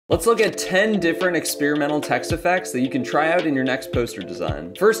Let's look at 10 different experimental text effects that you can try out in your next poster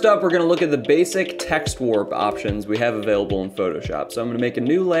design. First up, we're gonna look at the basic text warp options we have available in Photoshop. So I'm gonna make a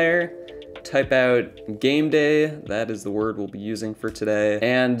new layer, type out game day, that is the word we'll be using for today,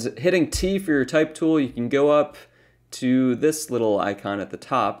 and hitting T for your type tool, you can go up to this little icon at the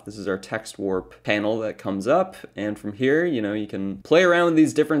top. This is our text warp panel that comes up, and from here, you can play around with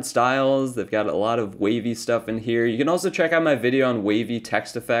these different styles. They've got a lot of wavy stuff in here. You can also check out my video on wavy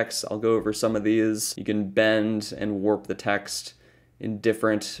text effects. I'll go over some of these. You can bend and warp the text in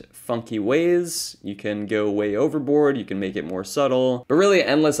different funky ways. You can go way overboard, you can make it more subtle, but really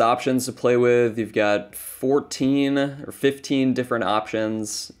endless options to play with. You've got 14 or 15 different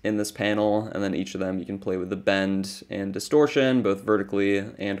options in this panel, and then each of them you can play with the bend and distortion, both vertically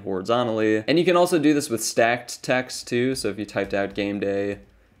and horizontally. And you can also do this with stacked text too, so if you typed out game day,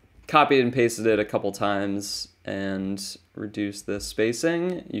 copied and pasted it a couple times, and reduce the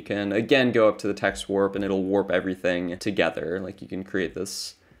spacing, you can again go up to the text warp and it'll warp everything together. Like you can create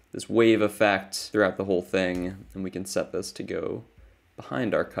this wave effect throughout the whole thing, and we can set this to go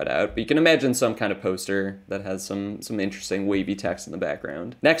behind our cutout. But you can imagine some kind of poster that has some interesting wavy text in the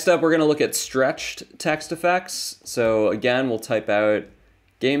background. Next up, we're gonna look at stretched text effects. So again, we'll type out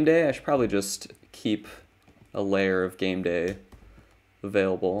game day. I should probably just keep a layer of game day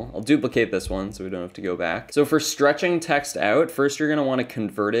available. I'll duplicate this one so we don't have to go back. So for stretching text out, first you're gonna wanna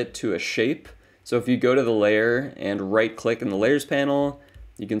convert it to a shape. So if you go to the layer and right click in the layers panel,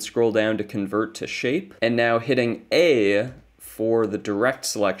 you can scroll down to convert to shape. And now hitting A for the direct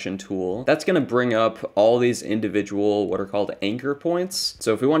selection tool, that's gonna bring up all these individual, what are called anchor points.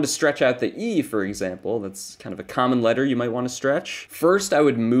 So if we wanted to stretch out the E, for example, that's kind of a common letter you might wanna stretch. First, I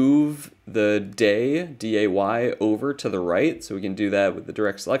would move the day, D-A-Y, over to the right. So we can do that with the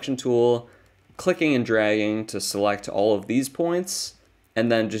direct selection tool, clicking and dragging to select all of these points, and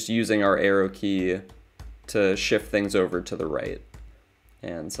then just using our arrow key to shift things over to the right.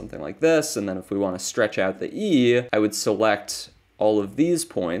 And something like this, and then if we want to stretch out the E, I would select all of these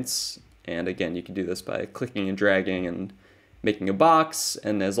points, and again, you can do this by clicking and dragging and making a box,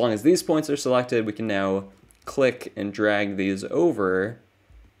 and as long as these points are selected, we can now click and drag these over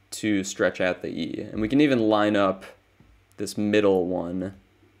to stretch out the E. And we can even line up this middle one,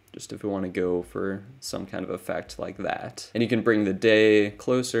 just if we want to go for some kind of effect like that. And you can bring the day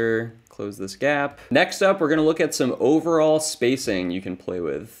closer, close this gap. Next up, we're gonna look at some overall spacing you can play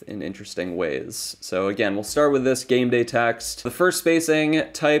with in interesting ways. So again, we'll start with this game day text. The first spacing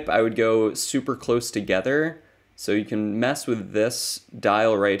type, I would go super close together. So you can mess with this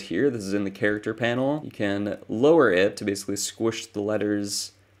dial right here. This is in the character panel. You can lower it to basically squish the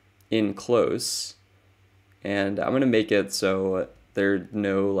letters in close. And I'm gonna make it so there are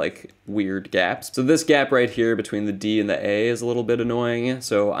no like weird gaps. So this gap right here between the D and the A is a little bit annoying.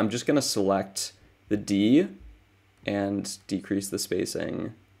 So I'm just gonna select the D and decrease the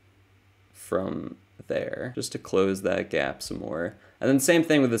spacing from there just to close that gap some more. And then same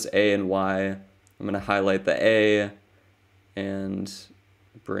thing with this A and Y. I'm gonna highlight the A and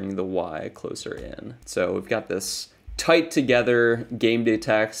bring the Y closer in. So we've got this tight together game day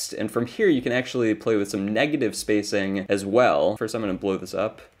text, and from here you can actually play with some negative spacing as well. First I'm going to blow this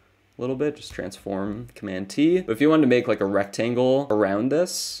up a little bit, just transform Command T. But if you wanted to make like a rectangle around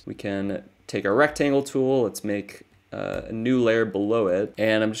this, we can take our rectangle tool, let's make a new layer below it,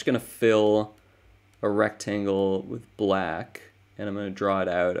 and I'm just going to fill a rectangle with black, and I'm going to draw it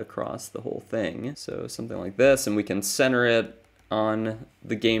out across the whole thing. So something like this, and we can center it on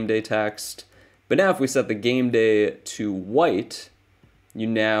the game day text. But now if we set the game day to white, you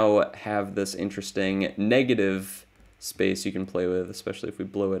now have this interesting negative space you can play with, especially if we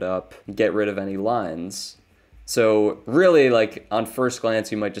blow it up, get rid of any lines. So really, like on first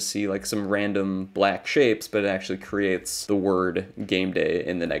glance, you might just see like some random black shapes, but it actually creates the word game day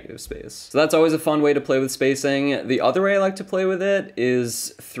in the negative space. So that's always a fun way to play with spacing. The other way I like to play with it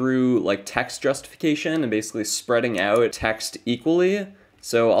is through like text justification and basically spreading out text equally.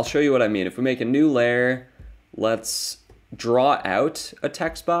 So I'll show you what I mean. If we make a new layer, let's draw out a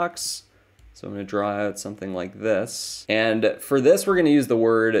text box. So I'm gonna draw out something like this. And for this, we're gonna use the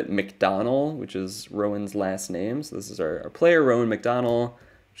word McDonald, which is Rowan's last name. So this is our player, Rowan McDonald.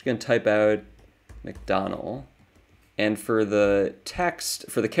 I'm just gonna type out McDonald. And for the text,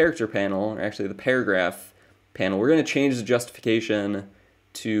 for the character panel, or actually the paragraph panel, we're gonna change the justification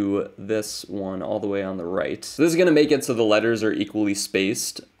to this one all the way on the right. So this is gonna make it so the letters are equally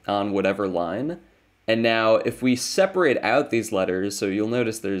spaced on whatever line. And now if we separate out these letters, so you'll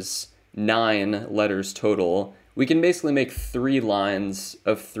notice there's 9 letters total, we can basically make 3 lines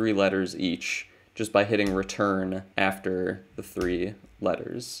of 3 letters each, just by hitting return after the 3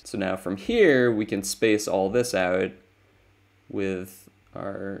 letters. So now from here, we can space all this out with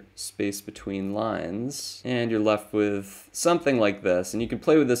our space between lines, and you're left with something like this. And you can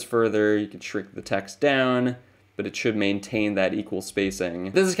play with this further, you can shrink the text down, but it should maintain that equal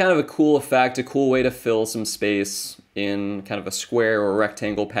spacing. This is kind of a cool effect, a cool way to fill some space in kind of a square or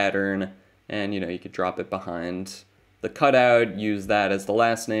rectangle pattern, and you could drop it behind the cutout, use that as the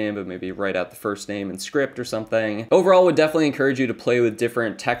last name, but maybe write out the first name in script or something. Overall, would definitely encourage you to play with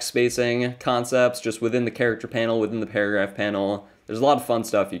different text spacing concepts just within the character panel, within the paragraph panel. There's a lot of fun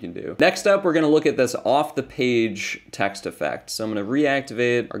stuff you can do. Next up, we're gonna look at this off the page text effect. So I'm gonna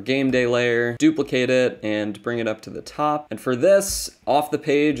reactivate our game day layer, duplicate it, and bring it up to the top. And for this, off the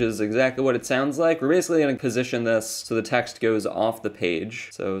page is exactly what it sounds like. We're basically gonna position this so the text goes off the page.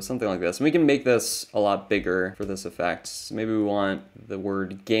 So something like this. And we can make this a lot bigger for this effect. So maybe we want the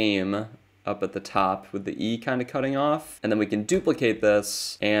word game up at the top with the E kind of cutting off. And then we can duplicate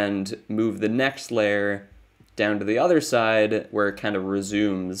this and move the next layer down to the other side where it kind of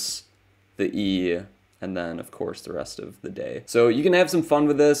resumes the E, and then of course the rest of the day. So you can have some fun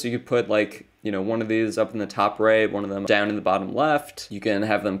with this. You could put like, one of these up in the top right, one of them down in the bottom left. You can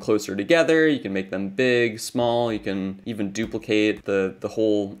have them closer together. You can make them big, small. You can even duplicate the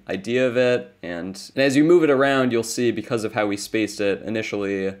whole idea of it. And as you move it around, you'll see because of how we spaced it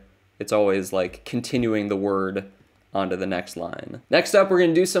initially, it's always like continuing the word onto the next line. Next up, we're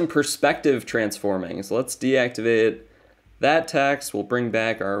gonna do some perspective transforming. So let's deactivate that text. We'll bring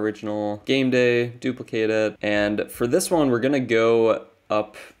back our original game day, duplicate it. And for this one, we're gonna go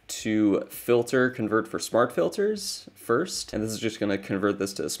up to filter, convert for smart filters first. And this is just gonna convert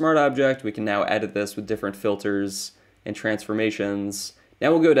this to a smart object. We can now edit this with different filters and transformations.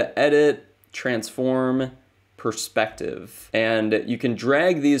 Now we'll go to edit, transform, perspective. And you can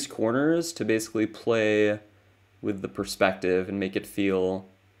drag these corners to basically play with the perspective and make it feel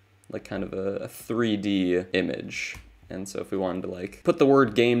like kind of a 3D image. And so if we wanted to like put the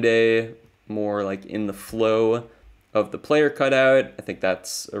word game day more like in the flow of the player cutout, I think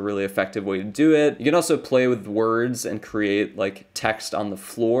that's a really effective way to do it. You can also play with words and create like text on the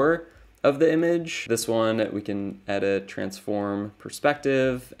floor of the image. This one we can edit, transform,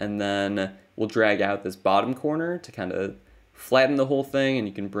 perspective, and then we'll drag out this bottom corner to kind of flatten the whole thing, and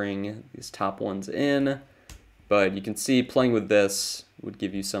you can bring these top ones in. But you can see playing with this would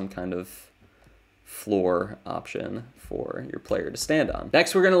give you some kind of floor option for your player to stand on.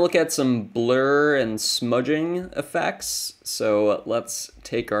 Next, we're gonna look at some blur and smudging effects. So let's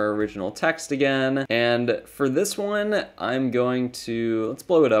take our original text again. And for this one, I'm going to, let's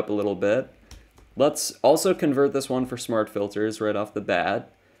blow it up a little bit. Let's also convert this one for smart filters right off the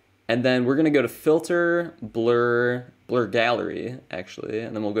bat. And then we're gonna go to filter, blur, blur gallery, actually,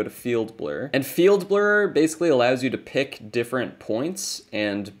 and then we'll go to field blur. And field blur basically allows you to pick different points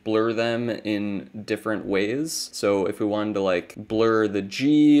and blur them in different ways. So if we wanted to like blur the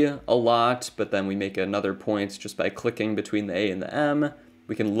G a lot, but then we make another point just by clicking between the A and the M,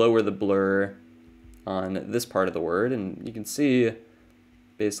 we can lower the blur on this part of the word. And you can see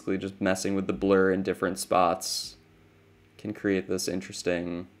basically just messing with the blur in different spots can create this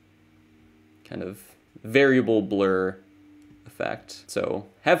interesting kind of variable blur effect. So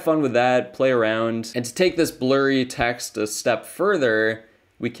have fun with that, play around. And to take this blurry text a step further,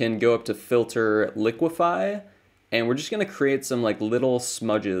 we can go up to filter liquify, and we're just gonna create some like little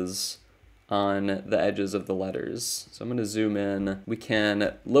smudges on the edges of the letters. So I'm gonna zoom in. We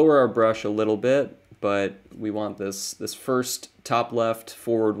can lower our brush a little bit, but we want this first top left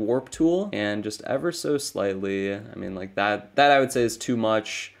forward warp tool, and just ever so slightly, I mean like that I would say is too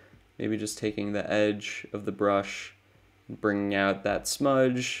much. Maybe just taking the edge of the brush and bringing out that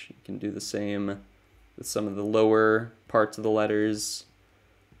smudge. You can do the same with some of the lower parts of the letters,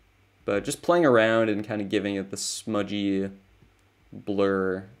 but just playing around and kind of giving it the smudgy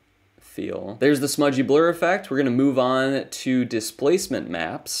blur feel. There's the smudgy blur effect. We're gonna move on to displacement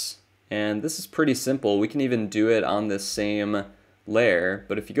maps, and this is pretty simple. We can even do it on this same layer,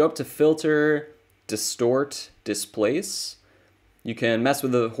 but if you go up to filter, distort, displace, you can mess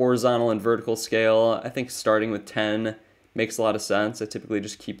with the horizontal and vertical scale. I think starting with 10 makes a lot of sense. I typically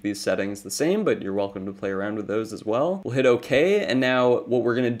just keep these settings the same, but you're welcome to play around with those as well. We'll hit OK, and now what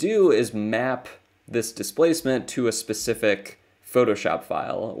we're gonna do is map this displacement to a specific Photoshop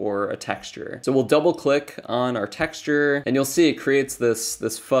file or a texture. So we'll double click on our texture, and you'll see it creates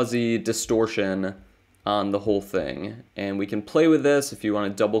this fuzzy distortion on the whole thing. And we can play with this. If you wanna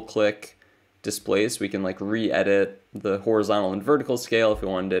double click displace, we can like re-edit the horizontal and vertical scale if we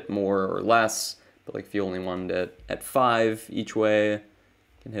wanted it more or less, but like if you only wanted it at 5 each way,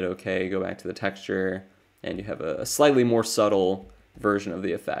 You can hit OK, go back to the texture, and you have a slightly more subtle version of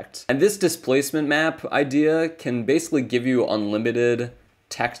the effect. And this displacement map idea can basically give you unlimited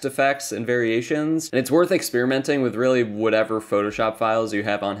text effects and variations, and it's worth experimenting with really whatever Photoshop files you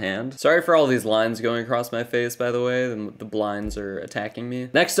have on hand. Sorry for all these lines going across my face, by the way, the blinds are attacking me.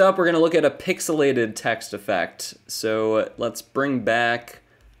 Next up, we're gonna look at a pixelated text effect. So let's bring back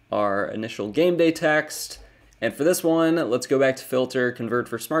our initial game day text, and for this one, let's go back to filter, convert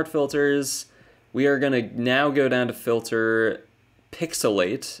for smart filters. We are gonna now go down to filter,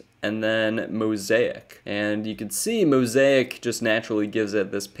 pixelate, and then mosaic. And you can see mosaic just naturally gives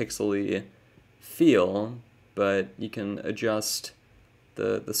it this pixely feel, but you can adjust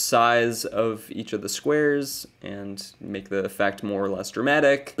the size of each of the squares and make the effect more or less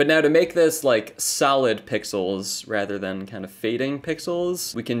dramatic. But now to make this like solid pixels rather than kind of fading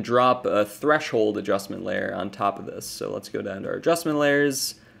pixels, we can drop a threshold adjustment layer on top of this. So let's go down to our adjustment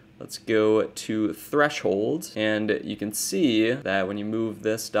layers. Let's go to threshold, and you can see that when you move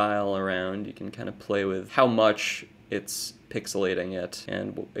this dial around, you can kind of play with how much it's pixelating it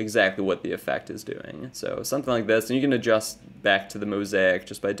and exactly what the effect is doing. So something like this, and you can adjust back to the mosaic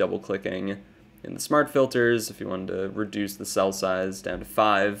just by double clicking in the smart filters. If you wanted to reduce the cell size down to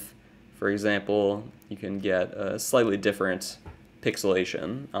 5, for example, you can get a slightly different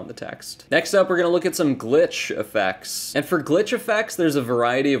pixelation on the text. Next up, we're gonna look at some glitch effects. And for glitch effects, there's a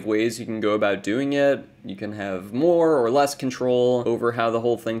variety of ways you can go about doing it. You can have more or less control over how the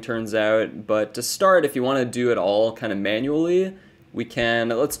whole thing turns out. But to start, if you wanna do it all kind of manually,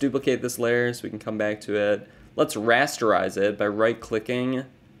 let's duplicate this layer so we can come back to it. Let's rasterize it by right-clicking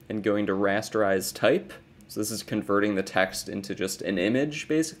and going to rasterize type. So this is converting the text into just an image,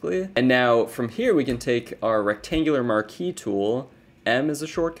 basically. And now from here, we can take our rectangular marquee tool, M is a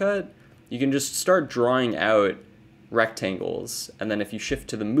shortcut. You can just start drawing out rectangles. And then if you shift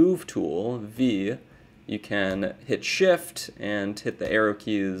to the move tool, V, you can hit shift and hit the arrow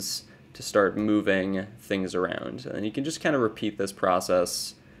keys to start moving things around. And then you can just kind of repeat this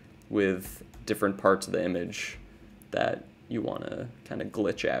process with different parts of the image that you want to kind of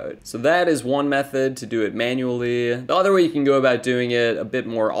glitch out. So that is one method to do it manually. The other way you can go about doing it a bit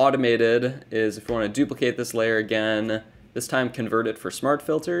more automated is if you want to duplicate this layer again, this time convert it for smart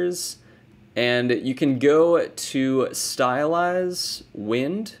filters, and you can go to stylize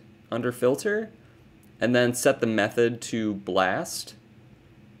wind under filter and then set the method to blast,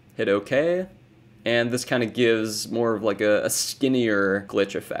 hit OK. And this kind of gives more of like a skinnier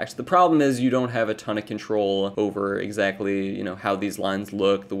glitch effect. The problem is you don't have a ton of control over exactly, how these lines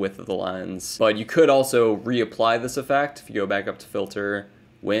look, the width of the lines. But you could also reapply this effect if you go back up to filter,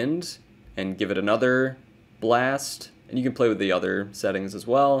 wind, and give it another blast. And you can play with the other settings as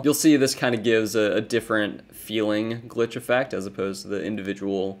well. You'll see this kind of gives a different feeling glitch effect as opposed to the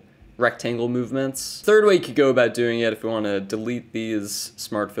individual rectangle movements. Third way you could go about doing it if you want to delete these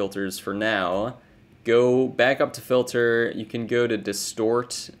smart filters for now, go back up to filter, you can go to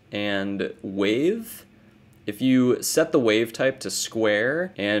distort and wave. If you set the wave type to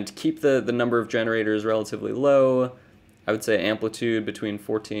square and keep the number of generators relatively low, I would say amplitude between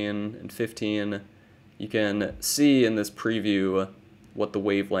 14 and 15, you can see in this preview what the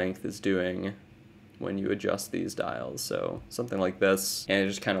wavelength is doing when you adjust these dials. So something like this, and it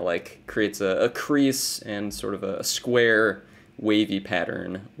just kind of like creates a crease and sort of a square wavy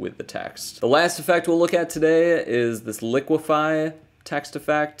pattern with the text. The last effect we'll look at today is this Liquify text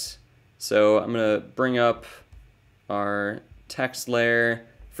effect. So I'm gonna bring up our text layer.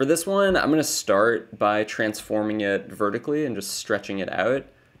 For this one, I'm gonna start by transforming it vertically and just stretching it out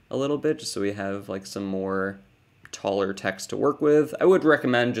a little bit, just so we have like some more taller text to work with. I would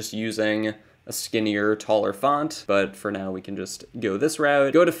recommend just using a skinnier, taller font, but for now we can just go this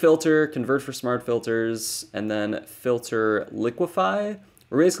route. Go to filter, convert for smart filters, and then filter liquify.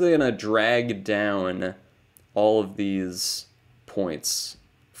 We're basically gonna drag down all of these points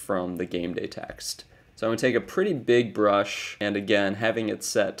from the game day text. So I'm gonna take a pretty big brush, and again, having it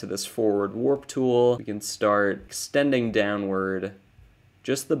set to this forward warp tool, we can start extending downward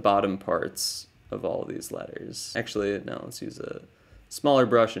just the bottom parts of all of these letters. Actually, no, let's use a smaller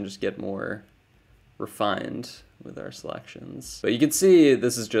brush and just get more refined with our selections. But you can see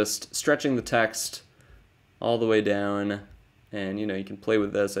this is just stretching the text all the way down, and you can play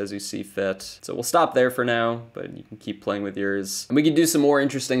with this as you see fit. So we'll stop there for now, but you can keep playing with yours. And we can do some more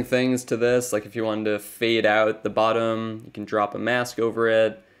interesting things to this, like if you wanted to fade out the bottom, you can drop a mask over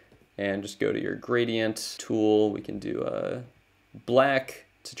it and just go to your gradient tool. We can do a black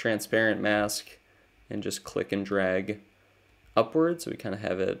to transparent mask and just click and drag upwards, so we kind of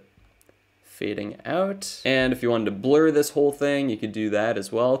have it fading out. And if you wanted to blur this whole thing, you could do that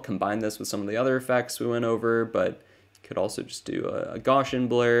as well. Combine this with some of the other effects we went over, but you could also just do a Gaussian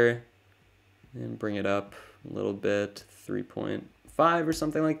blur and bring it up a little bit, 3.5 or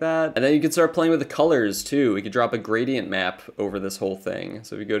something like that. And then you could start playing with the colors too. We could drop a gradient map over this whole thing.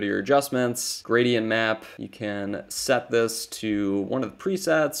 So if you go to your adjustments, gradient map, you can set this to one of the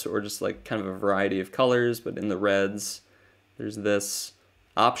presets or just like kind of a variety of colors, but in the reds, there's this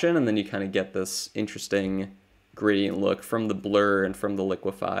option, and then you kind of get this interesting gradient look from the blur and from the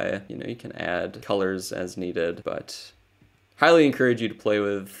liquify. You know, you can add colors as needed, but highly encourage you to play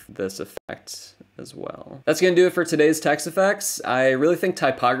with this effect as well. That's gonna do it for today's text effects. I really think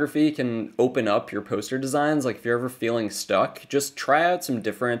typography can open up your poster designs. Like if you're ever feeling stuck, just try out some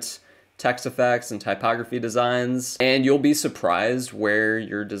different text effects and typography designs, and you'll be surprised where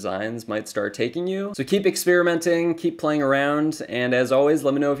your designs might start taking you. So keep experimenting, keep playing around, and as always,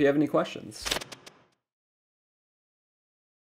 let me know if you have any questions.